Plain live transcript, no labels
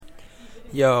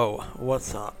Yo,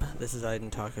 what's up? This is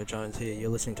Aiden Taco Jones here. You're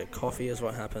listening to Coffee is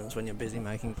What Happens When You're Busy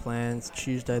Making Plans.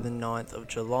 Tuesday the 9th of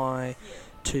July,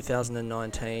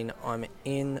 2019. I'm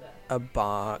in a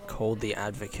bar called The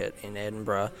Advocate in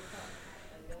Edinburgh.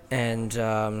 And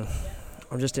I'm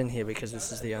just in here because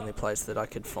this is the only place that I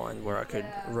could find where I could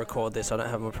record this. I don't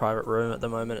have my private room at the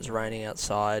moment. It's raining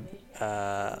outside.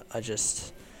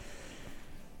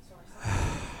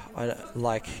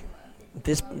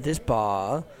 This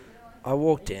bar. I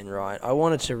walked in, right?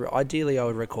 Ideally I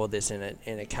would record this in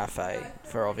a cafe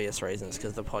for obvious reasons,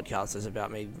 because the podcast is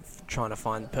about me trying to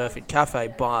find the perfect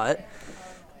cafe, but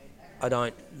I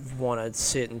don't want to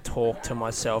sit and talk to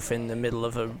myself in the middle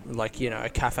of a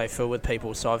cafe filled with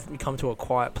people. So I've come to a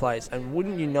quiet place, and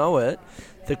wouldn't you know it,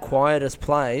 the quietest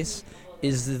place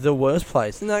is the worst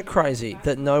place. Isn't that crazy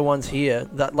that no one's here?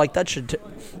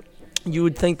 You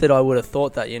would think that I would have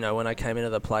thought that, when I came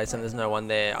into the place and there's no one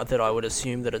there, that I would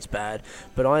assume that it's bad.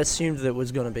 But I assumed that it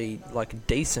was going to be,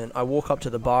 decent. I walk up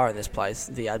to the bar in this place,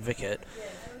 The Advocate,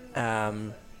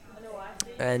 and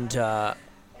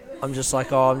I'm just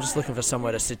like, I'm just looking for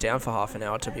somewhere to sit down for half an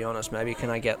hour, to be honest. Maybe can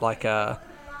I get, a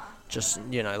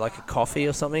coffee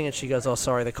or something? And she goes, oh,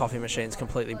 sorry, the coffee machine's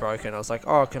completely broken. I was like,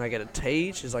 oh, can I get a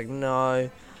tea? She's like, no.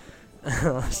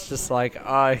 I was just like,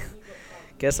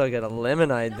 guess I'll get a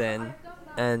lemonade then.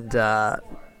 And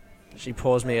she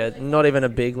pours me not even a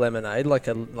big lemonade, like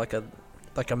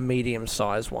a medium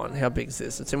sized one. How big is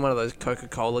this? It's in one of those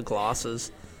Coca-Cola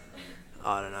glasses.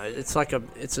 I don't know. It's like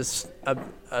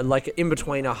in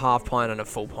between a half pint and a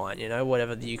full pint,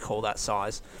 whatever you call that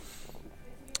size.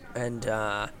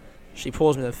 And she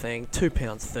pours me the thing,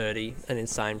 £2.30, an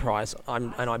insane price.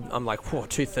 I'm like, whoa,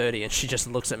 $2.30, and she just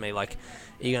looks at me like,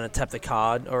 are you going to tap the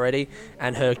card already?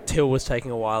 And her till was taking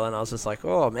a while, and I was just like,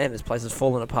 oh man, this place is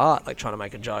falling apart, trying to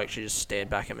make a joke. She just stared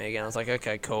back at me again. I was like,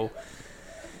 okay, cool.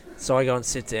 So I go and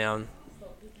sit down,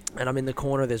 and I'm in the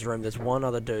corner of this room. There's one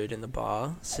other dude in the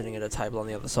bar sitting at a table on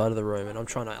the other side of the room, and I'm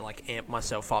trying to amp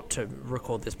myself up to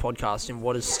record this podcast in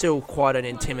what is still quite an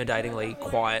intimidatingly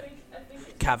quiet,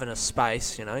 cavernous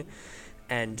space,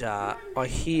 And I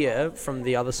hear from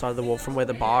the other side of the wall, from where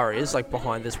the bar is,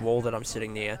 behind this wall that I'm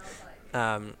sitting near,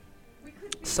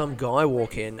 some guy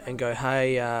walk in and go,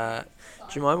 hey, do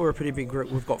you mind? We're a pretty big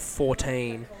group. We've got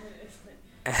 14.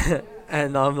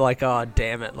 And I'm like, oh,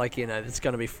 damn it. It's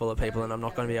going to be full of people and I'm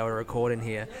not going to be able to record in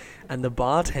here. And the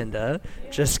bartender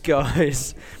just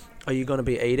goes, are you going to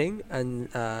be eating? And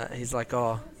he's like,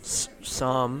 oh,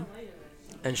 some.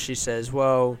 And she says,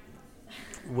 well,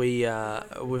 we've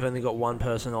only got one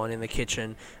person on in the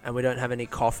kitchen and we don't have any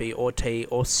coffee or tea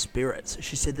or spirits.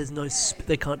 She said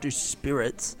they can't do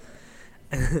spirits.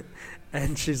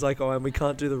 And she's like, oh, and we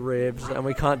can't do the ribs and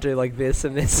we can't do this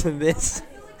and this and this.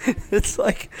 It's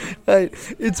hey,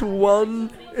 it's 1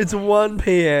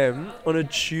 p.m. on a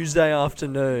Tuesday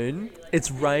afternoon.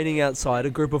 It's raining outside. A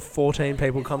group of 14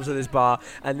 people comes to this bar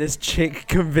and this chick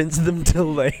convinced them to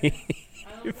leave.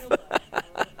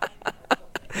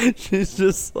 She's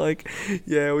just like,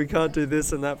 yeah, we can't do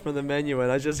this and that from the menu.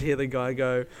 And I just hear the guy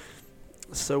go,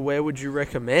 so where would you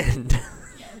recommend?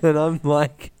 And I'm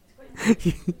like,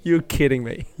 you're kidding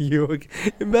me.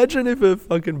 Imagine if a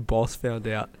fucking boss found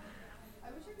out.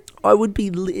 I would be,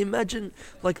 imagine,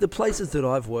 the places that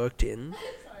I've worked in,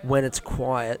 when it's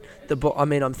quiet,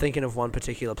 I'm thinking of one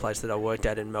particular place that I worked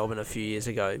at in Melbourne a few years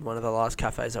ago, one of the last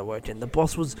cafes I worked in. The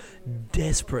boss was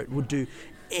desperate, would do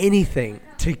anything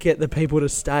to get the people to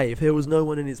stay. If there was no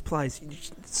one in his place,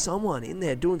 someone in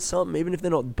there doing something, even if they're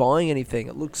not buying anything.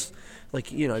 It looks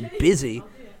busy.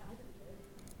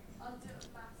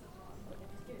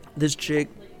 This chick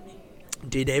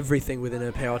did everything within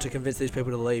her power to convince these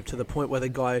people to leave, to the point where the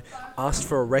guy asked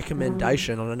for a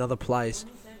recommendation on another place,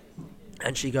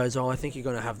 and she goes, oh, I think you're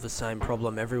going to have the same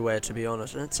problem everywhere, to be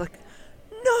honest. And it's like,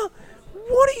 no,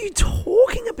 what are you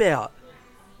talking about?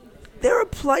 There are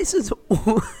places...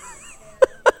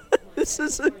 This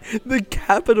is the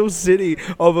capital city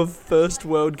of a first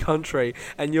world country,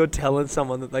 and you're telling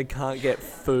someone that they can't get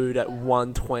food at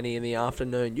 1:20 in the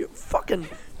afternoon. You're fucking...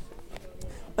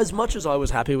 As much as I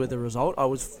was happy with the result, I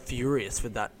was furious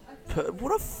with that.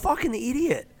 What a fucking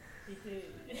idiot.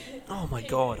 Oh my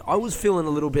God. I was feeling a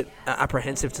little bit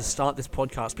apprehensive to start this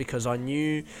podcast because I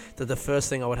knew that the first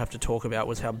thing I would have to talk about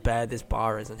was how bad this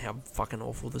bar is and how fucking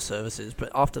awful the service is. But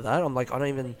after that, I'm like,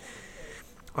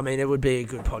 it would be a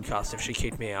good podcast if she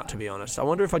kicked me out, to be honest. I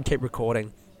wonder if I'd keep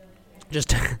recording.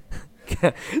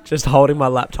 Just holding my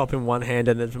laptop in one hand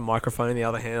and then the microphone in the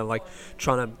other hand, and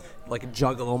trying to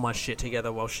juggle all my shit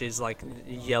together while she's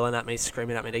yelling at me,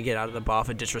 screaming at me to get out of the bar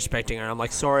for disrespecting her. And I'm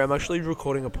like, sorry, I'm actually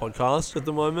recording a podcast at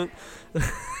the moment.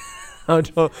 I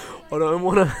don't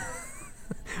want to.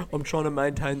 I'm trying to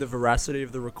maintain the veracity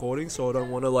of the recording, so I don't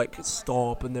want to like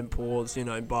stop and then pause,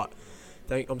 But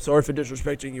I'm sorry for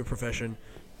disrespecting your profession,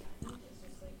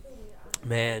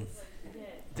 man.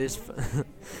 This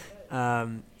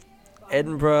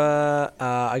Edinburgh.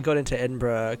 I got into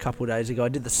Edinburgh a couple of days ago. I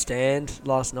did the Stand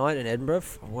last night in Edinburgh.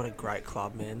 What a great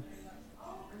club, man.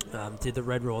 Did the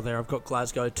Red Raw there. I've got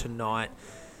Glasgow tonight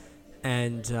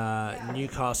and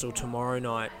Newcastle tomorrow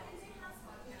night.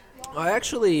 I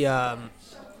actually,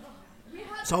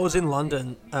 so I was in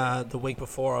London the week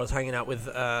before. I was hanging out with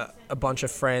a bunch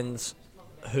of friends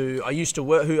who I used to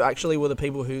work, who actually were the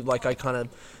people who I kind of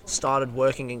started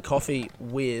working in coffee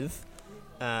with.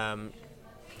 I'm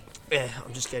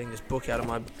just getting this book out of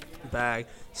my bag.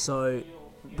 So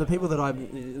the people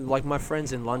that my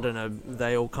friends in London,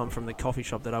 they all come from the coffee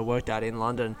shop that I worked at in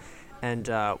London, and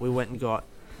we went and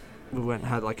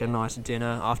had a nice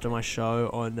dinner after my show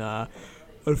on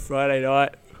Friday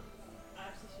night.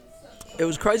 It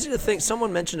was crazy to think,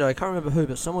 someone mentioned it, I can't remember who,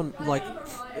 but someone,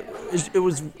 it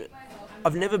was,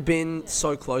 I've never been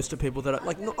so close to people that,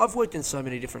 I've worked in so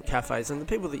many different cafes, and the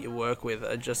people that you work with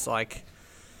are just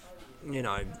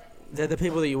they're the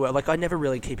people that you work, I never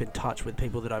really keep in touch with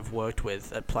people that I've worked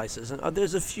with at places, and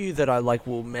there's a few that I,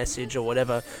 will message or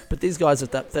whatever, but these guys,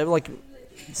 they're,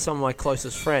 some of my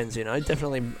closest friends,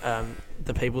 definitely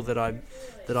the people that I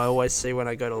always see when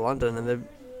I go to London, and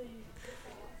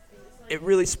it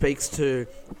really speaks to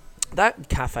that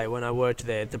cafe when I worked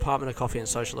there. Department of Coffee and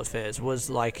Social Affairs was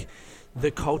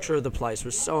the culture of the place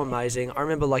was so amazing. I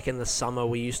remember in the summer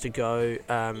we used to go,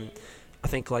 I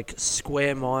think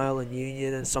Square Mile and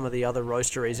Union and some of the other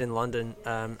roasteries in London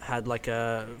had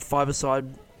a five-a-side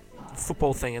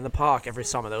football thing in the park every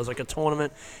summer. There was a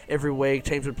tournament every week.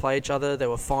 Teams would play each other. There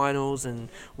were finals, and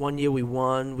one year we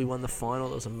won the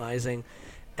final. It was amazing.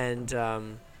 And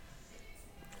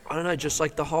I don't know, just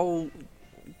the whole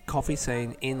coffee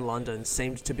scene in London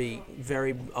seemed to be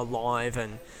very alive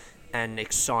and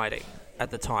exciting at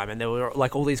the time, and there were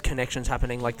all these connections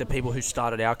happening. The people who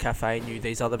started our cafe knew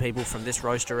these other people from this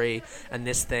roastery and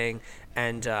this thing,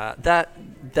 and that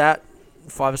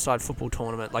five-a-side football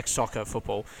tournament, soccer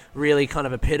football, really kind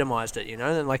of epitomized it,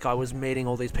 and I was meeting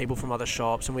all these people from other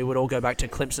shops, and we would all go back to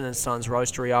Clemson and Sons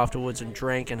roastery afterwards and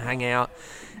drink and hang out.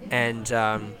 And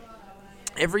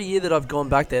every year that I've gone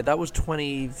back there, that was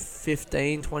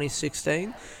 2015,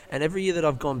 2016, and every year that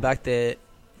I've gone back there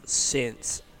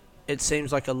since, it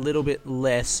seems a little bit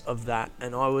less of that.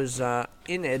 And I was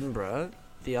in Edinburgh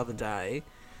the other day,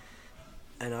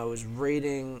 and I was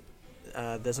reading,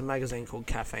 there's a magazine called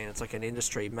Caffeine. It's an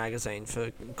industry magazine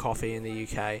for coffee in the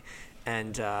UK,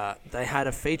 and they had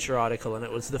a feature article, and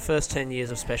it was the first 10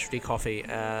 years of specialty coffee.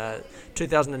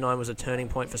 2009 was a turning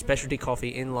point for specialty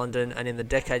coffee in London, and in the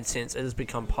decade since, it has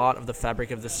become part of the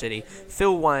fabric of the city.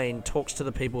 Phil Wayne talks to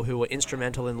the people who were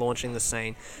instrumental in launching the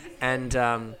scene, and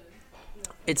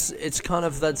it's kind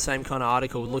of that same kind of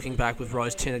article, looking back with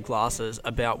rose-tinted glasses,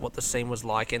 about what the scene was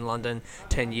like in London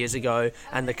 10 years ago,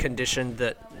 and the condition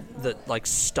that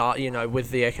start,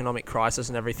 with the economic crisis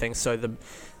and everything. So the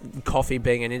coffee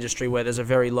being an industry where there's a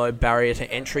very low barrier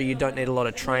to entry, you don't need a lot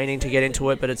of training to get into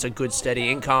it, but it's a good steady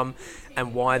income,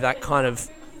 and why that kind of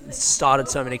started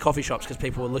so many coffee shops, because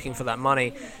people were looking for that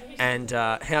money. And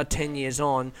how 10 years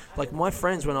on, my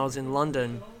friends when I was in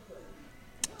London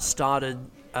started,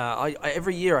 I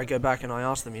every year I go back and I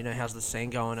ask them, how's the scene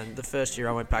going? And the first year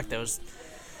I went back, there was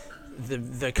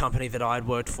the company that I had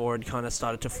worked for had kind of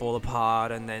started to fall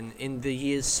apart, and then in the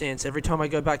years since, every time I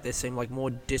go back, they seem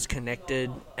more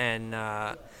disconnected, and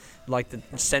the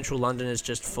central London is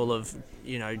just full of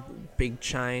big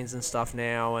chains and stuff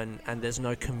now, and there's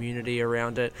no community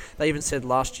around it. They even said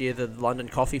last year the London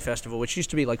Coffee Festival, which used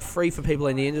to be free for people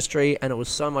in the industry, and it was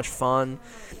so much fun,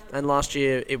 and last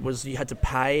year it was, you had to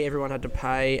pay, everyone had to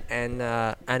pay, and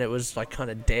it was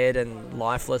kind of dead and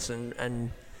lifeless,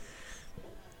 and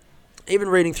even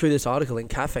reading through this article in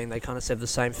Caffeine, they kind of said the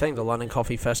same thing. The London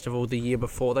Coffee Festival they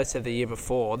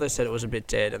said it was a bit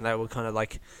dead, and they were kind of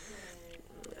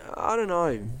I don't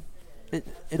know.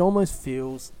 It almost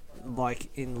feels like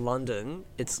in London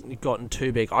it's gotten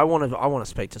too big. I want to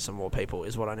speak to some more people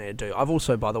is what I need to do. I've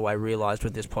also, by the way, realised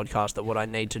with this podcast that what I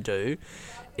need to do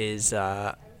is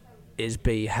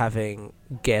be having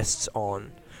guests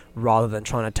on rather than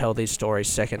trying to tell these stories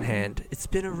secondhand. It's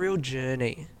been a real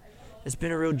journey. It's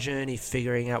been a real journey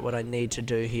figuring out what I need to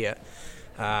do here.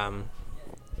 I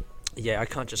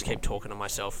can't just keep talking to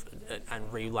myself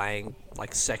and relaying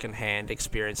secondhand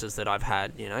experiences that I've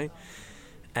had,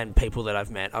 and people that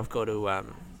I've met. I've got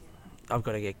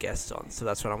to get guests on, so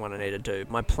that's what I'm going to need to do.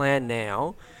 My plan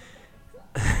now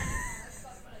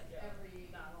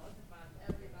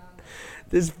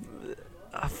This,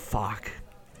 fuck.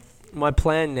 My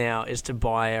plan now is to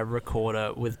buy a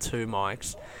recorder with 2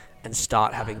 mics and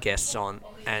start having guests on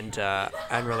and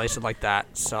release it like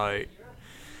that. So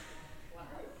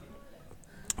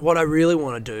what I really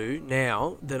want to do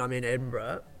now that I'm in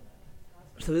Edinburgh,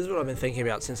 so this is what I've been thinking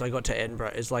about since I got to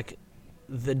Edinburgh, is like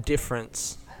the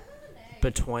difference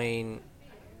between...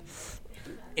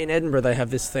 In Edinburgh, they have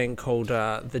this thing called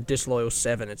the Disloyal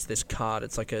 7. It's this card.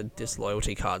 It's like a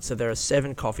disloyalty card. So there are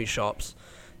 7 coffee shops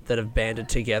that have banded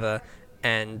together,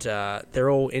 and they're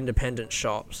all independent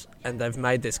shops. And they've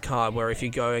made this card where if you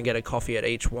go and get a coffee at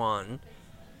each one,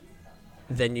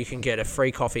 then you can get a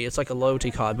free coffee. It's like a loyalty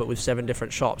card, but with 7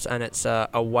 different shops. And it's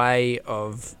a way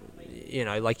of...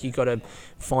 like you got to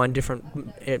find different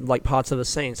like parts of the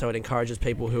scene, so it encourages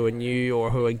people who are new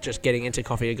or who are just getting into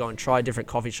coffee to go and try different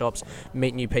coffee shops,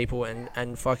 meet new people,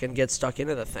 and fucking get stuck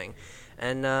into the thing.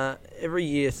 And every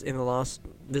year in the last,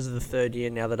 this is the 3rd year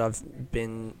now that I've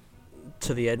been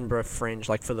to the Edinburgh Fringe,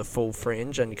 like for the full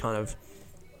Fringe, and kind of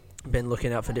been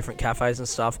looking out for different cafes and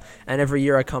stuff. And every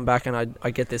year I come back and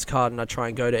I get this card and I try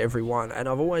and go to every one. And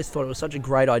I've always thought it was such a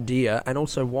great idea. And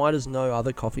also, why does no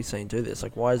other coffee scene do this?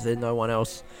 Like, why is there no one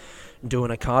else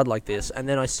doing a card like this? And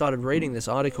then I started reading this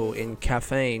article in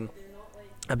Caffeine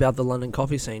about the London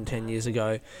coffee scene 10 years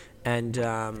ago. And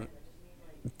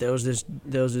there was this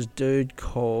dude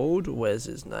called, where's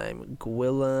his name?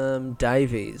 Gwilym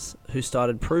Davies, who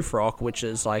started Prufrock, which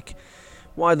is like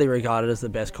widely regarded as the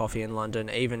best coffee in London,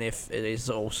 even if it is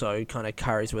also kind of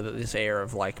carries with it this air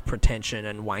of like pretension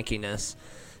and wankiness.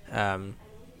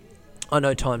 I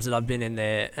know times that I've been in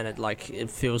there and it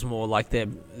feels more like they're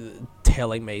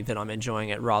telling me that I'm enjoying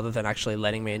it rather than actually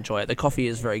letting me enjoy it. The coffee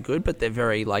is very good, but they're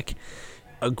very like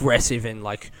aggressive in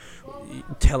like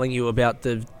telling you about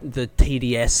the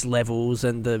TDS levels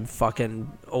and the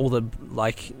fucking all the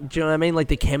like, do you know what I mean, like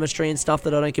the chemistry and stuff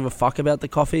that I don't give a fuck about the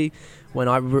coffee, when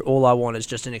all I want is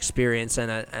just an experience and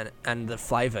the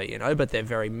flavor, but they're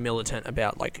very militant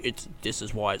about like this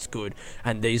is why it's good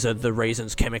and these are the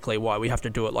reasons chemically why we have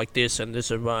to do it like this and this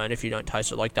and if you don't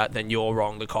taste it like that then you're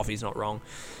wrong, the coffee's not wrong.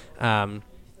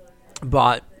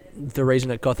 But the reason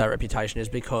it got that reputation is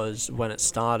because when it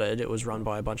started, it was run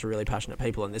by a bunch of really passionate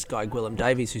people, and this guy Gwilym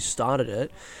Davies, who started it,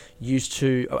 used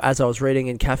to, as I was reading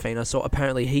in Caffeine, I saw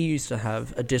apparently he used to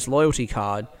have a disloyalty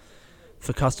card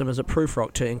for customers at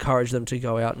Prufrock to encourage them to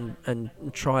go out and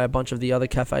try a bunch of the other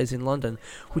cafes in London,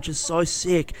 which is so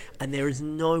sick. And there is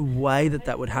no way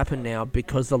that would happen now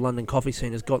because the London coffee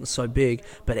scene has gotten so big,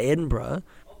 but Edinburgh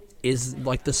is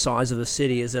like the size of the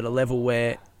city, is at a level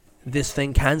where this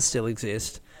thing can still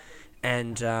exist.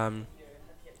 And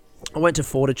I went to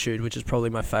Fortitude, which is probably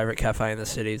my favourite cafe in the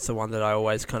city. It's the one that I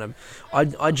always kind of...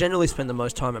 I generally spend the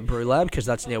most time at Brew Lab because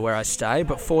that's near where I stay.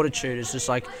 But Fortitude is just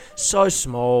like so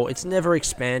small. It's never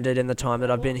expanded in the time that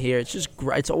I've been here. It's just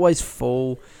great. It's always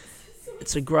full.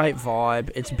 It's a great vibe.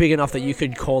 It's big enough that you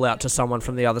could call out to someone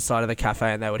from the other side of the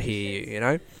cafe and they would hear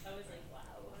you,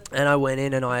 And I went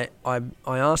in and I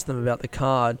asked them about the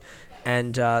card,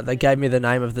 and they gave me the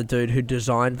name of the dude who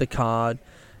designed the card.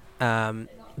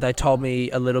 They told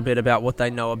me a little bit about what they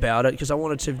know about it, because I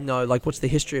wanted to know, like, what's the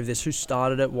history of this? Who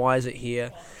started it? Why is it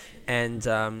here? And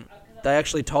they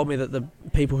actually told me that the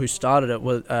people who started it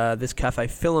were this cafe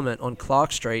Filament on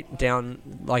Clark Street, down,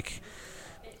 like,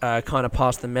 kind of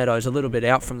past the Meadows, a little bit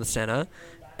out from the centre.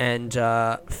 And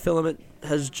Filament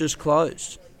has just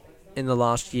closed in the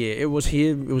last year. It was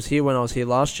here when I was here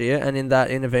last year, and in that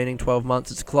intervening 12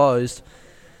 months, it's closed.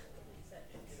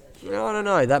 I don't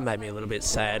know. That made me a little bit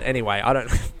sad. Anyway, I don't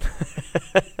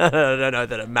know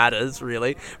that it matters,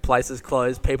 really. Places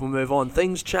close, people move on,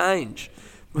 things change.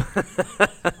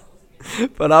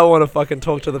 But I want to fucking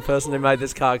talk to the person who made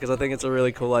this car because I think it's a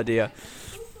really cool idea.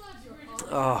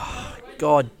 Oh,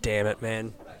 god damn it,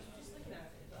 man.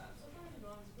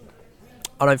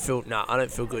 I don't feel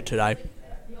good today.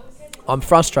 I'm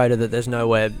frustrated that there's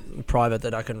nowhere private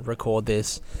that I can record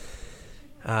this.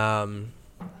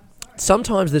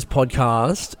 Sometimes this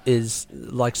podcast is,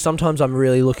 like, sometimes I'm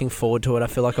really looking forward to it. I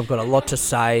feel like I've got a lot to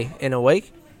say in a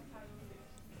week.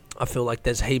 I feel like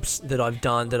there's heaps that I've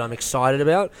done that I'm excited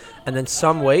about. And then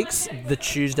some weeks, the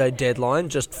Tuesday deadline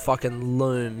just fucking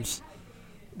looms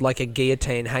like a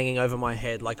guillotine hanging over my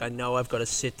head. Like, I know I've got to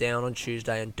sit down on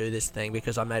Tuesday and do this thing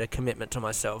because I made a commitment to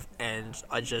myself. And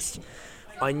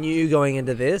I knew going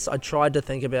into this, I tried to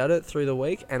think about it through the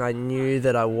week, and I knew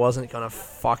that I wasn't going to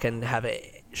fucking have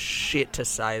shit to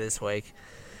say this week.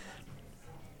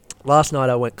 Last night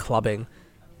I went clubbing.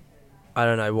 I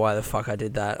don't know why the fuck I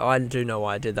did that. I do know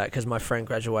why I did that, because my friend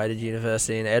graduated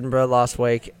university in Edinburgh last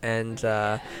week, and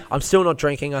I'm still not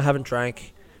drinking. I haven't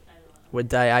drank we're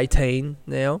day 18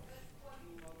 now,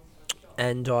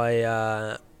 and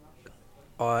I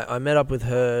met up with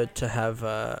her to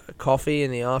have coffee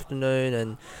in the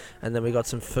afternoon, and then we got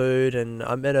some food, and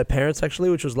I met her parents actually,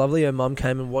 which was lovely. Her mum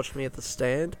came and watched me at the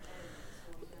stand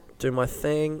do my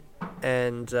thing,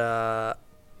 and then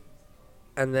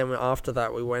after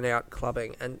that we went out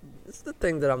clubbing. And this is the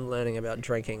thing that I'm learning about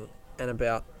drinking and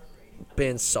about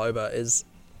being sober is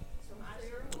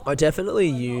I definitely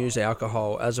use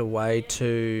alcohol as a way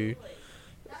to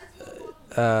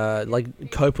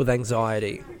cope with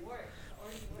anxiety.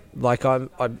 Like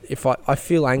if I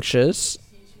feel anxious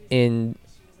in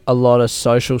a lot of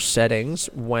social settings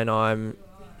when I'm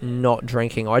not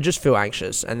drinking, I just feel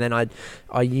anxious, and then I'll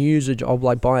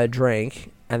like buy a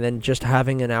drink, and then just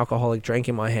having an alcoholic drink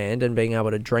in my hand and being able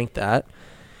to drink that.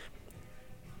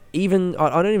 Even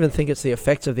I don't even think it's the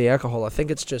effects of the alcohol. I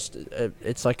think it's just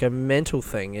it's like a mental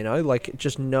thing, like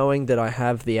just knowing that I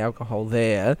have the alcohol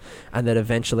there and that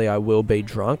eventually I will be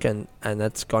drunk, and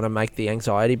that's gonna make the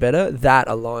anxiety better. That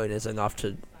alone is enough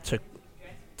to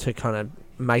kind of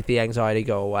make the anxiety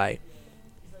go away.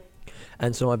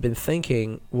 And so I've been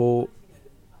thinking, well,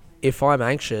 if I'm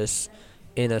anxious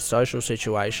in a social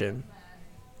situation,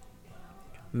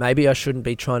 maybe I shouldn't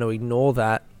be trying to ignore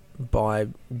that by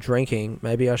drinking.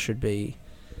 Maybe I should be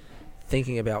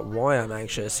thinking about why I'm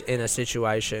anxious in a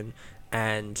situation,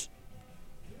 and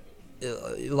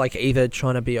like either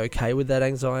trying to be okay with that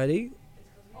anxiety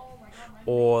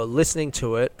or listening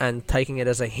to it and taking it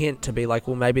as a hint to be like,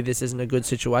 well, maybe this isn't a good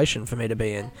situation for me to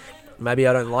be in. Maybe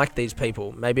I don't like these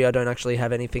people. Maybe I don't actually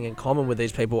have anything in common with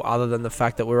these people other than the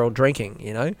fact that we're all drinking,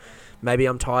 Maybe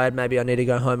I'm tired. Maybe I need to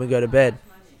go home and go to bed.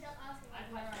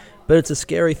 But it's a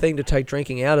scary thing to take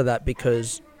drinking out of that,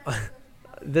 because I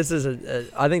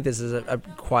think this is a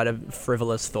quite a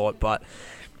frivolous thought, but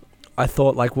I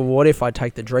thought, like, well, what if I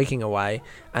take the drinking away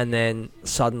and then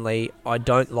suddenly I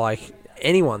don't like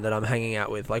anyone that I'm hanging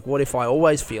out with? Like, what if I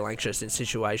always feel anxious in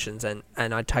situations, and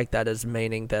I take that as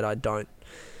meaning that I don't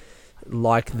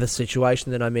like the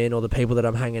situation that I'm in or the people that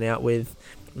I'm hanging out with?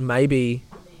 Maybe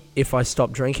if I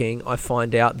stop drinking, I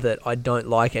find out that I don't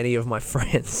like any of my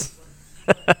friends.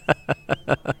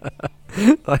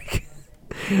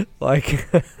 like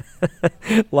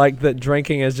that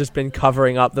drinking has just been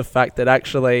covering up the fact that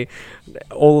actually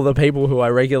all of the people who I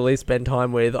regularly spend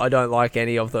time with, I don't like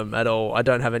any of them at all. I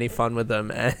don't have any fun with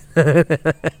them, and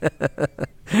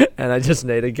I just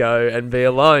need to go and be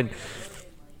alone.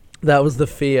 That was the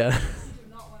fear.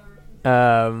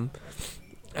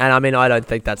 And I mean, I don't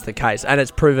think that's the case, and it's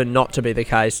proven not to be the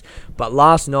case. But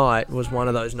last night was one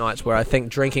of those nights where I think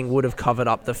drinking would have covered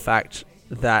up the fact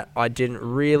that I didn't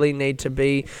really need to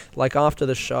be. Like, after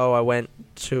the show, I went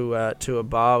to a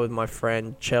bar with my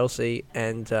friend Chelsea,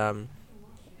 and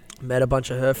met a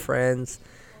bunch of her friends,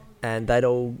 and they'd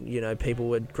all,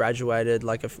 people had graduated.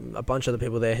 Like a bunch of the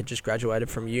people there had just graduated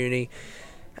from uni,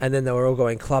 and then they were all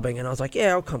going clubbing, and I was like,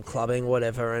 yeah, I'll come clubbing,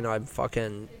 whatever. And I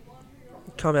fucking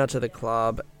come out to the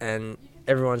club, and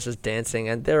everyone's just dancing,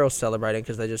 and they're all celebrating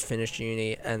because they just finished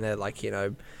uni, and they're like,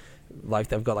 like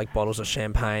they've got like bottles of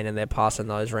champagne and they're passing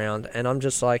those around, and I'm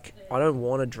just like, I don't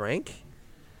want to drink.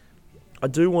 I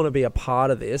do want to be a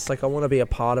part of this, like I want to be a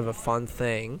part of a fun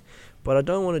thing, but I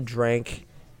don't want to drink.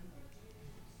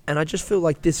 And I just feel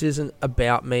like this isn't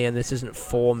about me, and this isn't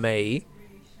for me.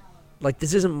 Like,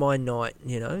 this isn't my night,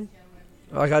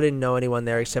 Like, I didn't know anyone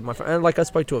there except my friend. And, like, I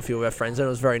spoke to a few of our friends, and it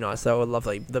was very nice. They were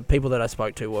lovely. The people that I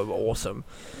spoke to were awesome.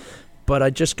 But I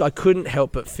couldn't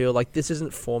help but feel like this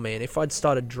isn't for me. And if I'd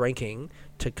started drinking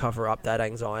to cover up that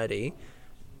anxiety,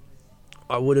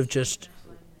 I would have just,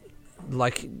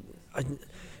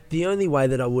 the only way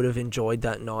that I would have enjoyed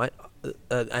that night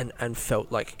and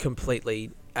felt, like,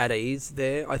 completely at ease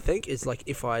there, I think, is, like,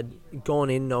 if I'd gone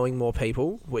in knowing more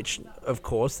people, which, of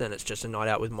course, then it's just a night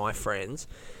out with my friends.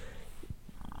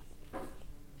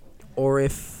 Or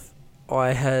if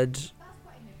I had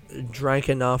drank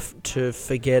enough to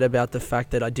forget about the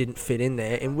fact that I didn't fit in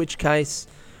there, in which case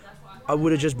I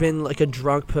would have just been like a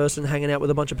drunk person hanging out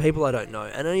with a bunch of people I don't know.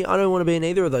 And I don't want to be in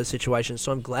either of those situations,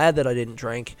 so I'm glad that I didn't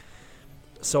drink,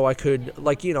 so I could,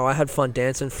 I had fun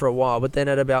dancing for a while, but then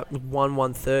at about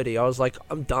 1:30, I was like,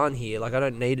 I'm done here. Like, I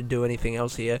don't need to do anything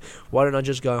else here. Why don't I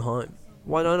just go home?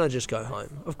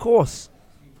 Of course.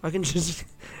 I can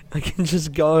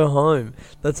just go home.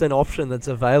 That's an option that's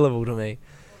available to me.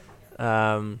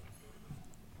 And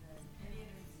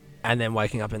then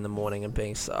waking up in the morning and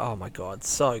being oh my god,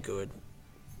 so good.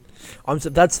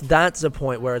 That's a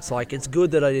point where it's like, it's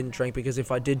good that I didn't drink, because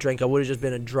if I did drink, I would have just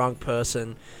been a drunk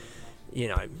person,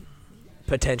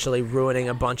 potentially ruining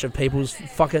a bunch of people's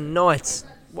fucking nights.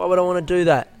 Why would I want to do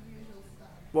that?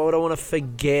 Why would I want to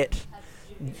forget?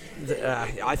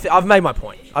 I've made my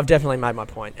point. I've definitely made my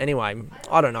point. Anyway,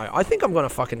 I don't know. I think I'm going to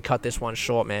fucking cut this one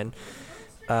short, man.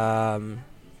 The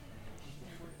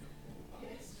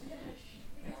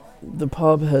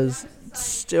pub has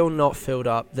still not filled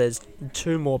up. There's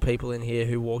 2 more people in here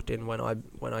who walked in when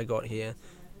I got here.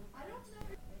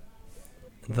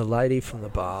 The lady from the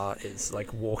bar is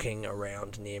like walking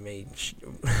around near me.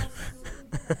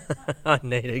 I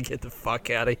need to get the fuck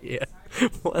out of here.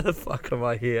 Why the fuck am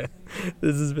I here?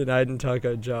 This has been Aiden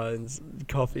Taco Jones.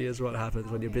 Coffee is what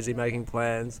happens when you're busy making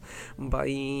plans.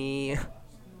 Bye.